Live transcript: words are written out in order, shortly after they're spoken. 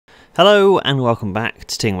Hello and welcome back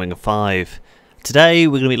to Tingwing 5. Today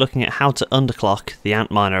we're going to be looking at how to underclock the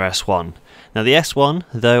Antminer S1. Now the S1,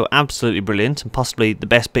 though absolutely brilliant and possibly the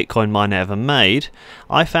best Bitcoin miner ever made,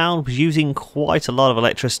 I found was using quite a lot of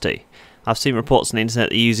electricity. I've seen reports on the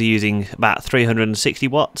internet that using about 360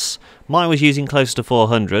 watts. Mine was using closer to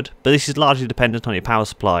 400, but this is largely dependent on your power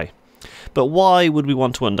supply. But why would we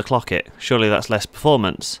want to underclock it? Surely that's less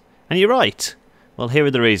performance. And you're right. Well, here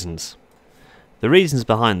are the reasons. The reasons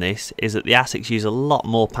behind this is that the ASICs use a lot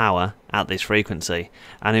more power at this frequency,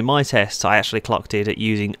 and in my tests I actually clocked it at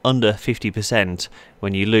using under 50%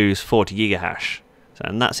 when you lose 40 GHash,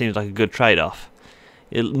 and that seems like a good trade-off.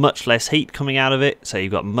 Much less heat coming out of it, so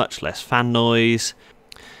you've got much less fan noise.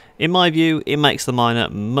 In my view, it makes the miner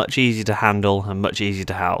much easier to handle and much easier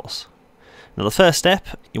to house. Now the first step,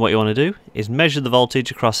 what you want to do, is measure the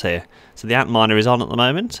voltage across here. So the Antminer is on at the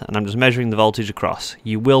moment, and I'm just measuring the voltage across.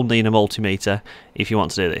 You will need a multimeter if you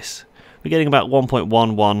want to do this. We're getting about 1.11,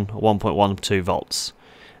 1.12 volts.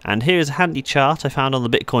 And here's a handy chart I found on the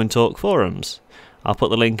Bitcoin Talk forums. I'll put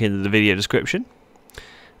the link in the video description.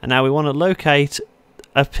 And now we want to locate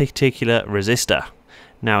a particular resistor.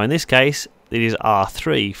 Now in this case, it is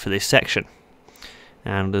R3 for this section.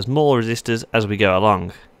 And there's more resistors as we go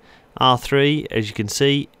along. R3, as you can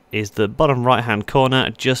see, is the bottom right hand corner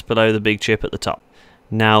just below the big chip at the top.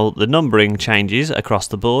 Now the numbering changes across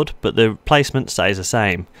the board, but the placement stays the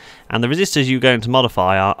same, and the resistors you're going to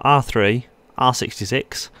modify are R3,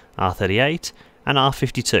 R66, R38 and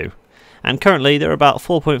R52, and currently they're about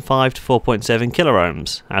 4.5 to 4.7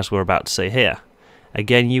 kiloohms, as we're about to see here.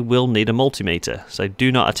 Again, you will need a multimeter, so do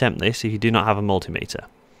not attempt this if you do not have a multimeter.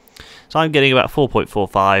 So I'm getting about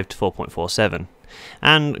 4.45 to 4.47.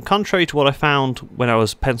 And contrary to what I found when I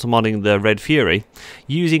was pencil modding the Red Fury,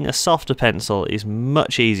 using a softer pencil is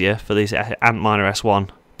much easier for this Antminer S1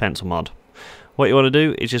 pencil mod. What you want to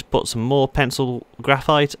do is just put some more pencil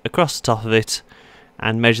graphite across the top of it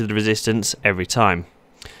and measure the resistance every time.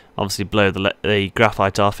 Obviously blow the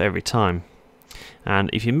graphite off every time. And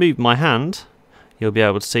if you move my hand, you'll be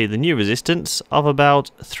able to see the new resistance of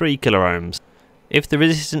about 3 kiloohms. If the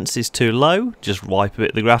resistance is too low, just wipe a bit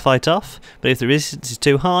of the graphite off, but if the resistance is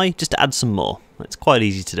too high, just add some more. It's quite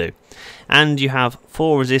easy to do. And you have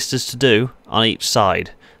 4 resistors to do on each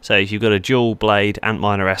side. So if you've got a dual blade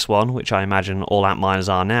Antminer S1, which I imagine all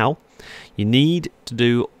Antminers are now, you need to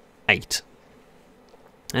do 8.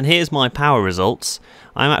 And here's my power results.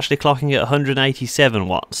 I'm actually clocking at 187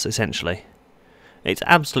 watts, essentially. It's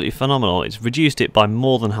absolutely phenomenal. It's reduced it by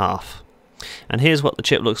more than half. And here's what the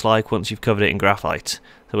chip looks like once you've covered it in graphite.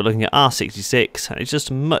 So we're looking at R66, and it's just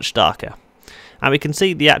much darker. And we can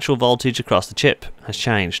see the actual voltage across the chip has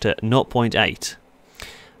changed to 0.8.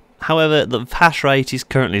 However, the hash rate is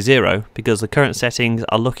currently 0 because the current settings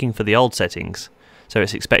are looking for the old settings. So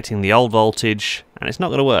it's expecting the old voltage, and it's not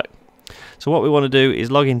going to work. So what we want to do is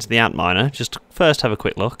log into the Antminer, just first have a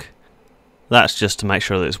quick look. That's just to make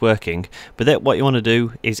sure that it's working, but then what you want to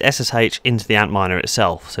do is SSH into the Antminer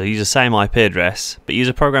itself. So use the same IP address, but use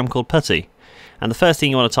a program called PuTTY. And the first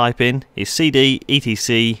thing you want to type in is cd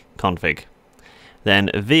etc config. Then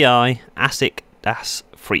vi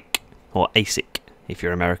asic-freak, or ASIC if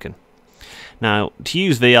you're American. Now to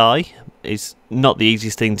use vi is not the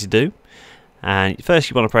easiest thing to do. And first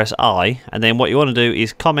you want to press I, and then what you want to do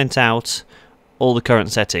is comment out all the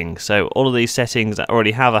current settings. So all of these settings that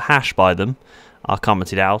already have a hash by them are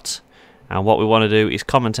commented out, and what we want to do is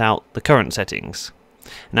comment out the current settings.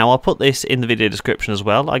 Now I'll put this in the video description as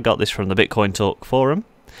well. I got this from the Bitcoin Talk forum,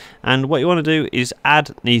 and what you want to do is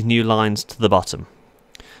add these new lines to the bottom.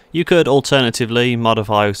 You could alternatively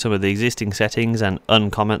modify some of the existing settings and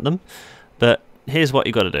uncomment them, but here's what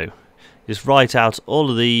you've got to do. Just write out all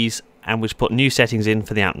of these and we'll put new settings in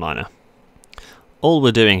for the Antminer. All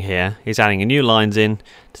we're doing here is adding a new lines in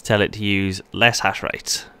to tell it to use less hash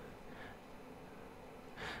rate.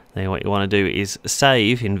 Then what you want to do is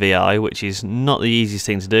save in VI, which is not the easiest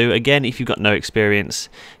thing to do. Again, if you've got no experience,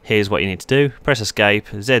 here's what you need to do. Press escape,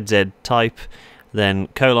 ZZ type, then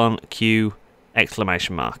 :Q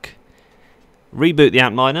exclamation mark. Reboot the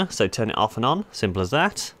Antminer, so turn it off and on, simple as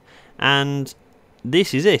that. And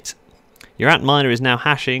this is it. Your Antminer is now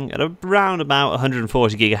hashing at around about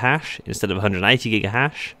 140 GHash instead of 180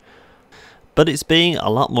 GHash, but it's being a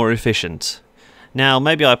lot more efficient. Now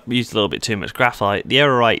maybe I used a little bit too much graphite. The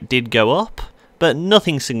error rate did go up, but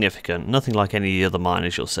nothing significant, nothing like any of the other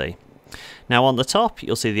miners you'll see. Now on the top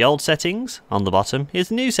you'll see the old settings, on the bottom is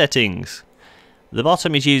the new settings. The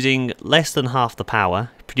bottom is using less than half the power,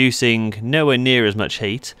 producing nowhere near as much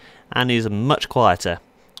heat, and is much quieter.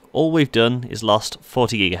 All we've done is lost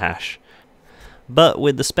 40 GHash. But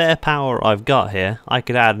with the spare power I've got here, I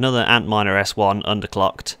could add another Antminer S1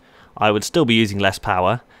 underclocked. I would still be using less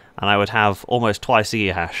power, and I would have almost twice the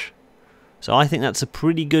GHash. So I think that's a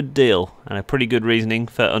pretty good deal, and a pretty good reasoning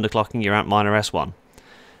for underclocking your Antminer S1.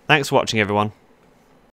 Thanks for watching, everyone.